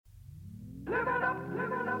Hai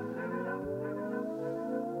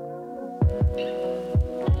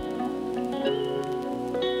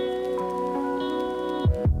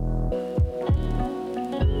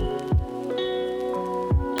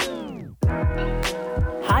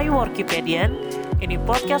Workipedian, ini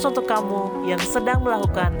podcast untuk kamu yang sedang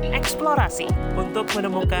melakukan eksplorasi untuk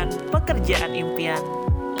menemukan pekerjaan impian.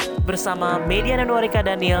 Bersama Median Anwarika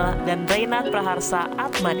Daniel dan Reina Praharsa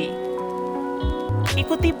Atmadi.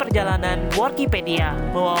 Ikuti perjalanan Workipedia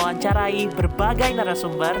mewawancarai berbagai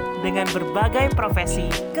narasumber dengan berbagai profesi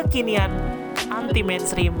kekinian,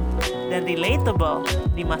 anti-mainstream, dan relatable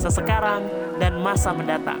di masa sekarang dan masa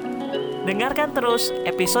mendatang. Dengarkan terus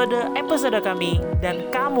episode-episode kami dan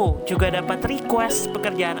kamu juga dapat request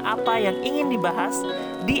pekerjaan apa yang ingin dibahas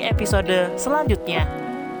di episode selanjutnya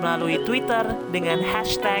melalui Twitter dengan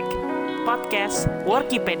hashtag podcast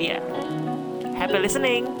Workipedia. Happy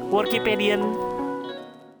listening, Workipedian.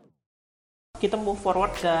 Kita move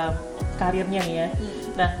forward ke karirnya nih ya.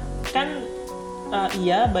 Nah, kan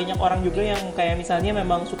iya banyak orang juga yang kayak misalnya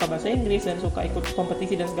memang suka bahasa Inggris dan suka ikut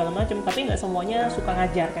kompetisi dan segala macam, tapi nggak semuanya suka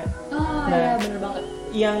ngajar kan. Iya bener banget.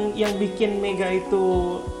 Yang bikin Mega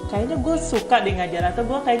itu kayaknya gue suka deh ngajar atau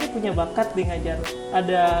gue kayaknya punya bakat deh ngajar.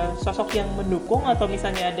 Ada sosok yang mendukung atau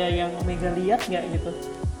misalnya ada yang Mega lihat nggak gitu?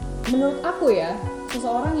 Menurut aku ya,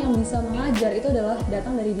 seseorang yang bisa mengajar itu adalah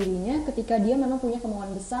datang dari dirinya ketika dia memang punya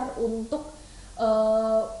kemauan besar untuk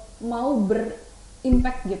mau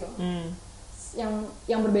berimpact gitu.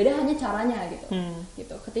 Yang berbeda hanya caranya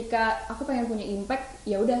gitu. Ketika aku pengen punya impact,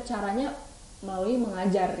 ya udah caranya melalui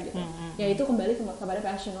mengajar gitu. Ya itu kembali kepada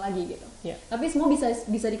passion lagi gitu. Tapi semua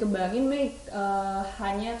bisa dikembangin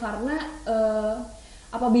hanya karena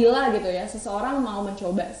apabila gitu ya seseorang mau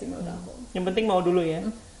mencoba sih menurut aku. Yang penting mau dulu ya.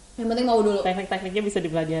 Yang penting mau dulu. Teknik-tekniknya bisa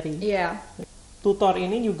dipelajari. Iya. Tutor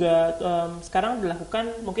ini juga sekarang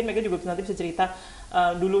dilakukan, mungkin Mega juga nanti bisa cerita.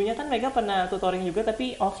 Dulunya kan Mega pernah tutoring juga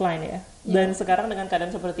tapi offline ya. Dan sekarang dengan keadaan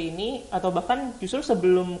seperti ini atau bahkan justru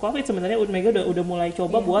sebelum Covid sebenarnya Mega udah mulai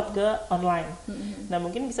coba buat ke online. Nah,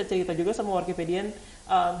 mungkin bisa cerita juga sama Workipedian,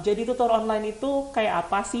 jadi tutor online itu kayak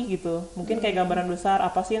apa sih gitu. Mungkin kayak gambaran besar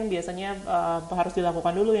apa sih yang biasanya harus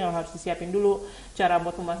dilakukan dulu, yang harus disiapin dulu, cara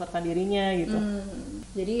buat memasarkan dirinya gitu.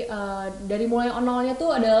 Jadi dari mulai nolnya tuh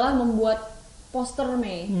adalah membuat poster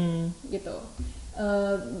gitu.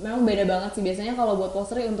 Memang beda banget sih biasanya kalau buat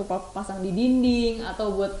poster untuk pasang di dinding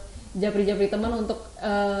atau buat japri-japri teman untuk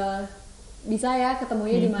bisa ya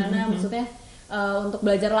ketemunya di mana, maksudnya untuk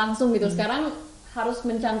belajar langsung gitu. Sekarang harus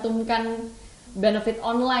mencantumkan benefit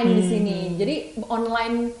online di sini. Jadi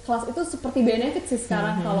online kelas itu seperti benefit sih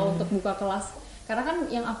sekarang kalau untuk buka kelas. Karena kan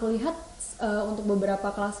yang aku lihat untuk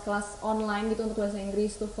beberapa kelas-kelas online gitu untuk bahasa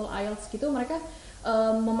Inggris, TOEFL, IELTS gitu, mereka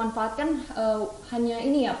memanfaatkan hanya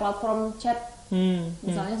ini ya platform chat.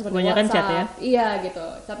 Misalnya seperti kebanyakan WhatsApp, chat ya? Iya gitu.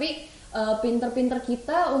 Tapi pinter-pinter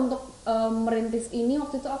kita untuk merintis ini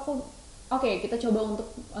waktu itu kita coba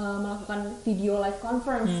untuk melakukan video live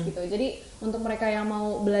conference gitu. Jadi untuk mereka yang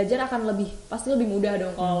mau belajar akan pasti lebih mudah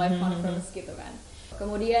dong kalau live conference gitu kan.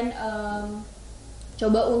 Kemudian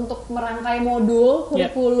coba untuk merangkai modul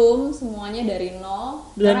kurikulum semuanya dari nol.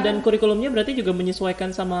 Dan kurikulumnya berarti juga menyesuaikan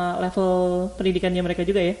sama level pendidikannya mereka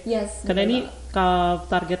juga ya? Yes. Karena ini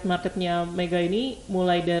target marketnya Mega ini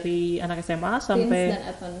mulai dari anak SMA sampai teens dan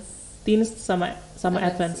advance. Teens sama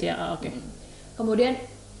advance ya. Oke. Kemudian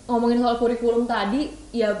ngomongin soal kurikulum tadi,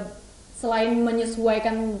 ya selain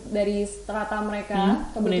menyesuaikan dari strata mereka,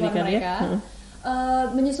 kebutuhan mereka,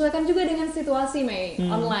 menyesuaikan juga dengan situasi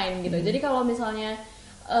online gitu. Jadi kalau misalnya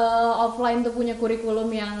offline tuh punya kurikulum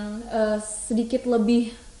yang sedikit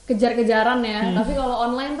lebih kejar-kejaran ya, tapi kalau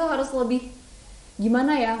online tuh harus lebih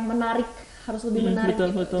gimana ya, harus lebih menarik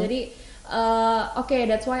gitu. Betul. Jadi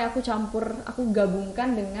that's why aku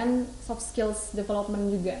gabungkan dengan soft skills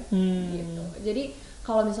development juga gitu. Jadi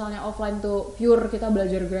kalau misalnya offline tuh pure kita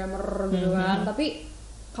belajar grammar gitu kan, tapi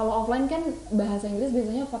kalau offline kan bahasa Inggris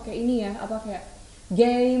biasanya pakai ini ya, kayak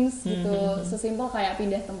games gitu, sesimpel kayak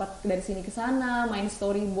pindah tempat dari sini ke sana, main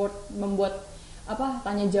storyboard, membuat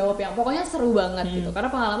tanya jawab yang pokoknya seru banget gitu. Karena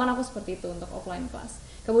pengalaman aku seperti itu untuk offline class.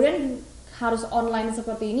 Kemudian harus online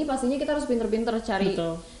seperti ini, pastinya kita harus pinter-pinter cari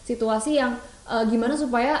situasi yang gimana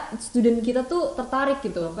supaya student kita tuh tertarik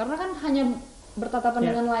gitu. Karena kan hanya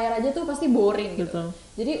bertatapan dengan layar aja tuh pasti boring gitu.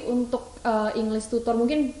 Jadi untuk English tutor,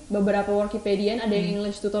 mungkin beberapa Workipedian ada yang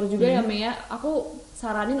English tutor juga ya Mea, aku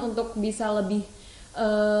saranin untuk bisa lebih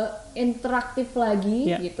interaktif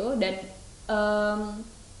lagi gitu. Dan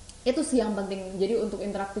itu sih yang penting. Jadi untuk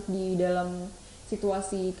interaktif di dalam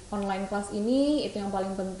situasi online kelas ini itu yang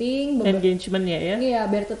paling penting. Engagementnya ya? Iya,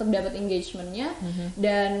 biar tetap dapat engagementnya.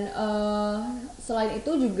 Dan selain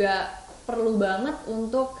itu juga perlu banget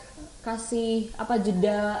untuk kasih apa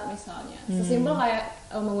jeda misalnya. Sesimpel kayak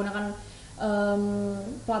menggunakan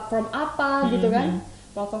platform apa gitu kan.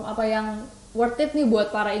 Platform apa yang worth it nih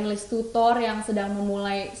buat para English tutor yang sedang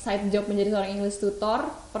memulai side job menjadi seorang English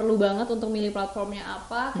tutor, perlu banget untuk milih platformnya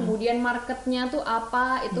apa, kemudian marketnya tuh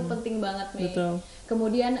apa, itu penting banget nih. Betul.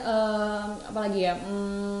 Kemudian apalagi ya,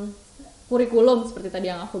 kurikulum seperti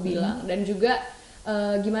tadi yang aku bilang, dan juga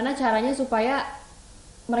gimana caranya supaya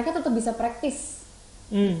mereka tetap bisa praktis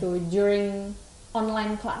gitu during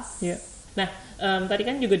online class. Yeah. Nah, tadi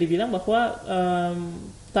kan juga dibilang bahwa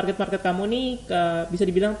target market kamu nih bisa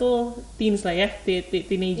dibilang tuh teens lah ya,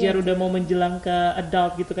 teenager udah mau menjelang ke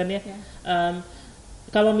adult gitu kan ya.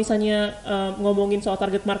 Kalau misalnya ngomongin soal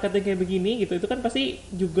target market yang kayak begini gitu, itu kan pasti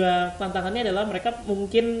juga tantangannya adalah mereka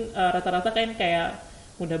mungkin rata-rata kan kayak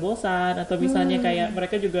mudah bosan atau misalnya kayak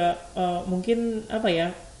mereka juga mungkin apa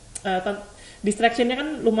ya, distractionnya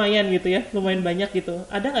kan lumayan gitu ya, lumayan banyak gitu.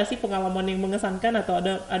 Ada nggak sih pengalaman yang mengesankan atau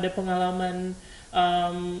ada pengalaman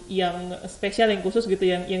yang spesial, yang khusus gitu,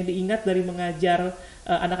 yang diingat dari mengajar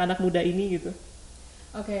anak-anak muda ini gitu?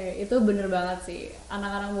 Oke, itu bener banget sih.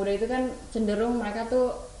 Anak-anak muda itu kan cenderung mereka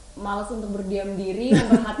tuh malas untuk berdiam diri,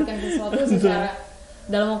 memperhatikan sesuatu secara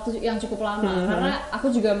dalam waktu yang cukup lama. Karena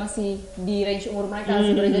aku juga masih di range umur mereka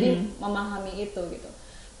sebenarnya, jadi memahami itu gitu.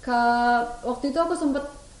 Waktu itu aku sempet,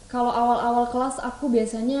 kalau awal-awal kelas aku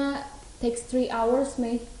biasanya takes 3 hours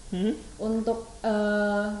Mei untuk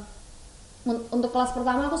kelas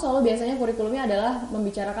pertama. Aku selalu biasanya kurikulumnya adalah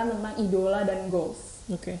membicarakan tentang idola dan goals.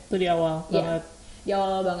 Oke, itu di awal banget. Di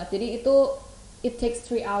awal banget. Jadi itu it takes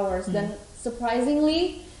 3 hours dan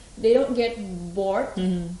surprisingly they don't get bored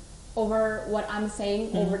over what I'm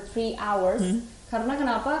saying over 3 hours. Karena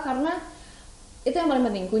kenapa? Karena itu yang paling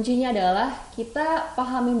penting. Kuncinya adalah kita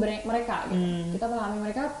pahami mereka gitu. Kita pahami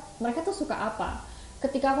mereka tuh suka apa.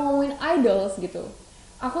 Ketika aku ngomongin idols gitu,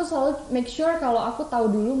 aku selalu make sure kalau aku tahu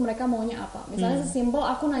dulu mereka maunya apa. Misalnya sesimpel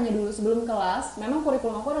aku nanya dulu sebelum kelas, memang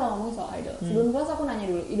kurikulum aku adalah ngomongin soal idol. Sebelum kelas aku nanya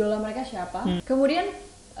dulu idola mereka siapa. Kemudian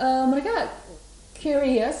mereka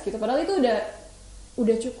curious gitu, padahal itu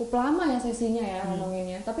udah cukup lama ya sesinya ya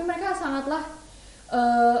ngomonginnya. Tapi mereka sangatlah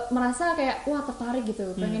merasa kayak wah tertarik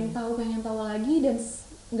gitu, pengen tahu lagi, dan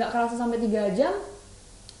nggak kerasa sampai 3 jam.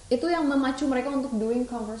 Itu yang memacu mereka untuk doing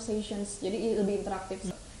conversations, jadi lebih interaktif.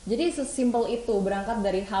 Jadi sesimpel itu, berangkat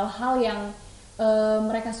dari hal-hal yang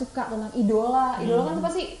mereka suka tentang idola. Idola kan tuh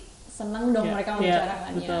pasti senang dong mereka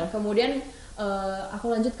membicarakannya. Kemudian aku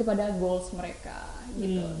lanjut kepada goals mereka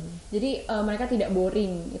gitu. Jadi mereka tidak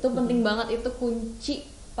boring. Itu penting banget, itu kunci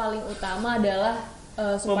paling utama adalah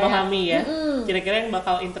supaya memahami ya. Kira-kira yang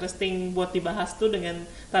bakal interesting buat dibahas tuh dengan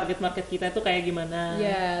target market kita itu kayak gimana.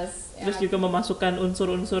 Yes. Terus juga memasukkan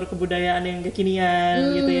unsur-unsur kebudayaan yang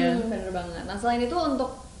kekinian gitu ya. Bener banget. Nah selain itu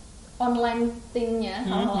untuk online thing-nya,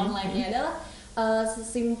 hal-hal online-nya adalah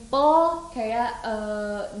sesimpel kayak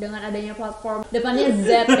dengan adanya platform depannya Z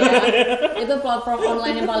ya. Itu platform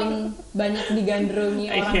online yang paling banyak digandrungi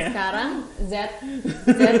orang sekarang. Z.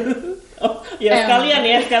 Oh, ya sekalian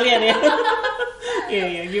ya.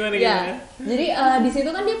 Iya, gimana? Jadi di situ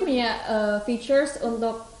kan dia punya features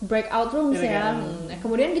untuk breakout rooms ya.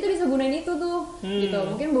 Kemudian kita bisa gunain itu tuh, gitu.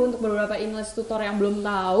 Mungkin untuk beberapa English tutor yang belum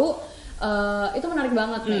tahu, itu menarik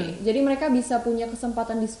banget nih. Jadi mereka bisa punya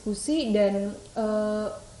kesempatan diskusi dan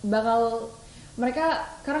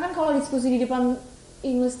karena kan kalau diskusi di depan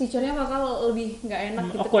English teachernya bakal lebih nggak enak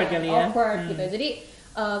gitu, awkward gitu. Jadi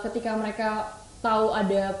ketika mereka tahu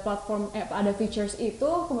ada platform, ada features itu,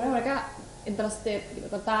 kemudian mereka interested gitu,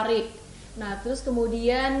 tertarik. Nah terus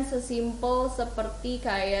kemudian sesimpel seperti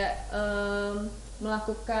kayak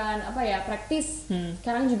melakukan praktis.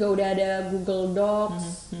 Sekarang juga udah ada Google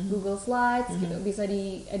Docs, Google Slides gitu, bisa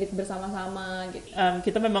diedit bersama-sama gitu.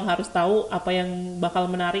 Kita memang harus tahu apa yang bakal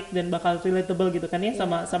menarik dan bakal relatable gitu kan ya,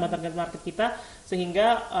 sama target market kita,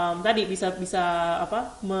 sehingga tadi bisa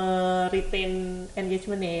meretain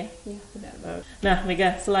engagementnya ya. Iya, benar. Nah Mega,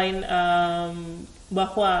 selain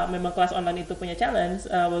bahwa memang kelas online itu punya challenge,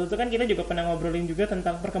 waktu itu kan kita juga pernah ngobrolin juga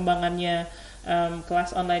tentang perkembangannya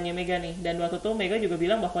kelas online-nya Mega nih, dan waktu itu Mega juga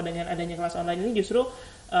bilang bahwa dengan adanya kelas online ini justru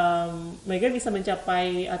Mega bisa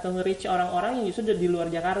mencapai atau nge-reach orang-orang yang justru di luar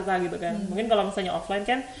Jakarta gitu kan. Mungkin kalau misalnya offline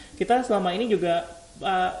kan kita selama ini juga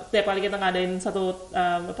tiap kali kita ngadain satu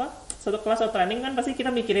kelas atau training kan pasti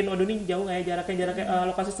kita mikirin waduh ini jauh nggak ya jaraknya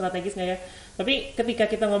lokasi strategis nggak ya. Tapi ketika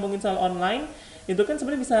kita ngomongin soal online itu kan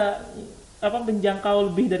sebenarnya bisa menjangkau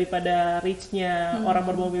lebih daripada reach-nya orang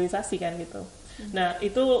bermobilisasi kan gitu. Nah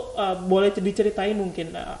itu boleh diceritain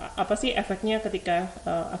mungkin apa sih efeknya ketika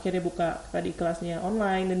akhirnya buka tadi kelasnya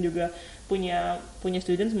online dan juga punya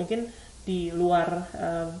students mungkin di luar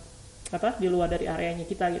di luar dari areanya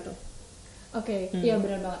kita gitu. Oke, iya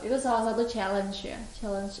benar banget. Itu salah satu challenge ya.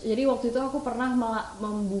 Jadi waktu itu aku pernah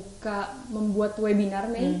membuat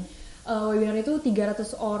webinar nih. Webinar itu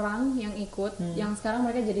 300 orang yang ikut, yang sekarang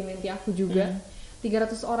mereka jadi menti aku juga.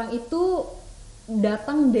 300 orang itu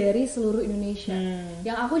datang dari seluruh Indonesia.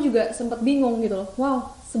 Yang aku juga sempat bingung gitu loh.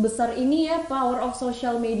 Wow, sebesar ini ya power of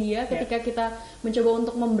social media ketika kita mencoba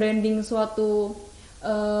untuk membranding suatu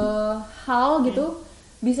hal gitu,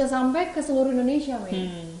 bisa sampai ke seluruh Indonesia,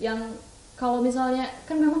 Yang kalau misalnya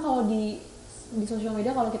kan memang kalau di sosial media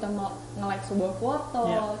kalau kita mau nge-like sebuah foto,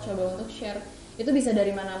 coba untuk share, itu bisa dari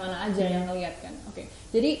mana-mana aja yang ngeliat kan. Oke.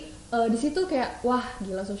 Jadi di situ kayak wah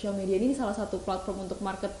gila, sosial media ini salah satu platform untuk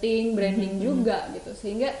marketing, branding juga gitu.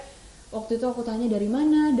 Sehingga waktu itu aku tanya dari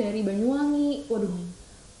mana, dari Banyuwangi. Waduh.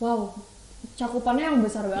 Wow. Cakupannya yang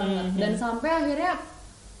besar banget. Dan sampai akhirnya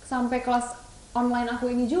sampai kelas online aku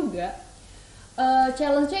ini juga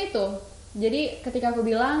challenge-nya itu. Jadi ketika aku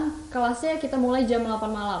bilang kelasnya kita mulai jam 8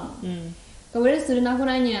 malam. Kemudian student aku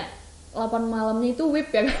nanya, 8 malamnya itu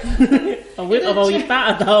WIP ya kan? WIP apa Wita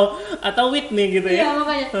atau WIT nih gitu ya? Iya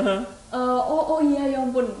makanya. Oh iya ya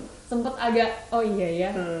ampun, sempet agak iya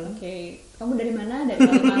ya. Oke. Kamu dari mana? Dari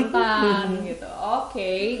Kalimantan gitu.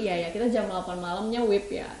 Oke, iya ya, kita jam 8 malamnya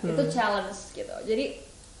WIP ya. Itu challenge gitu. Jadi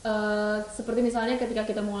seperti misalnya ketika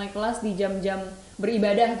kita mulai kelas di jam-jam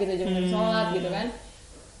beribadah gitu, jam-jam sholat gitu kan.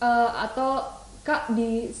 Atau Kak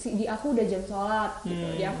di aku udah jam sholat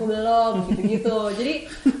gitu, di aku belum gitu-gitu. Jadi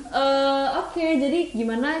oke, jadi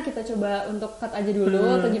gimana kita coba untuk cut aja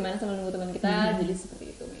dulu atau gimana sambil nunggu teman kita. Jadi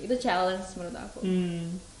seperti itu challenge menurut aku.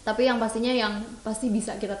 Tapi yang pastinya yang pasti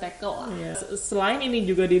bisa kita tackle lah. Selain ini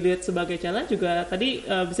juga dilihat sebagai challenge, juga tadi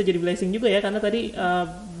bisa jadi blessing juga ya, karena tadi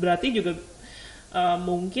berarti juga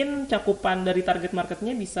mungkin cakupan dari target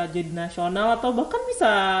marketnya bisa jadi nasional atau bahkan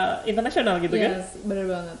bisa internasional gitu kan? Yes, benar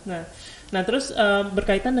banget. Nah terus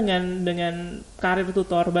berkaitan dengan karir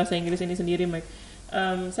tutor bahasa Inggris ini sendiri, Mike,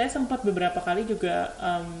 saya sempat beberapa kali juga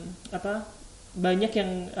banyak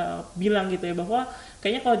yang bilang gitu ya, bahwa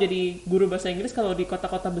kayaknya kalau jadi guru bahasa Inggris kalau di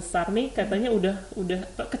kota-kota besar nih katanya udah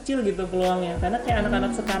kecil gitu peluangnya, karena kayak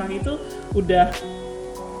anak-anak sekarang itu udah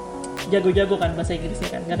jago-jago kan bahasa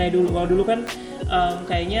Inggrisnya kan, nggak kayak dulu. Kalau dulu kan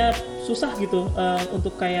kayaknya susah gitu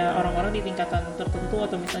untuk kayak orang-orang di tingkatan tertentu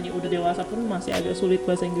atau misalnya udah dewasa pun masih agak sulit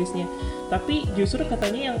bahasa Inggrisnya. Tapi justru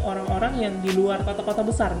katanya yang orang-orang yang di luar kota-kota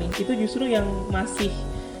besar nih itu justru yang masih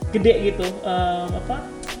gede gitu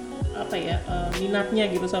minatnya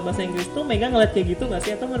gitu sama bahasa Inggris tuh. Mega ngeliat kayak gitu nggak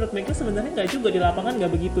sih, atau menurut Mega sebenarnya nggak juga, di lapangan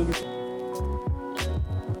nggak begitu gitu?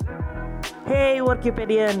 Hey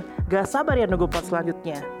Workipedian, gak sabar ya nunggu part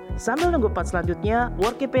selanjutnya. Sambil nunggu part selanjutnya,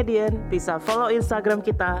 Workipedian bisa follow Instagram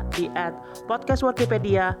kita di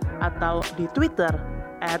 @podcastworkipedia atau di Twitter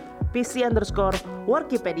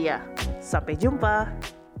 @pc_workipedia. Sampai jumpa.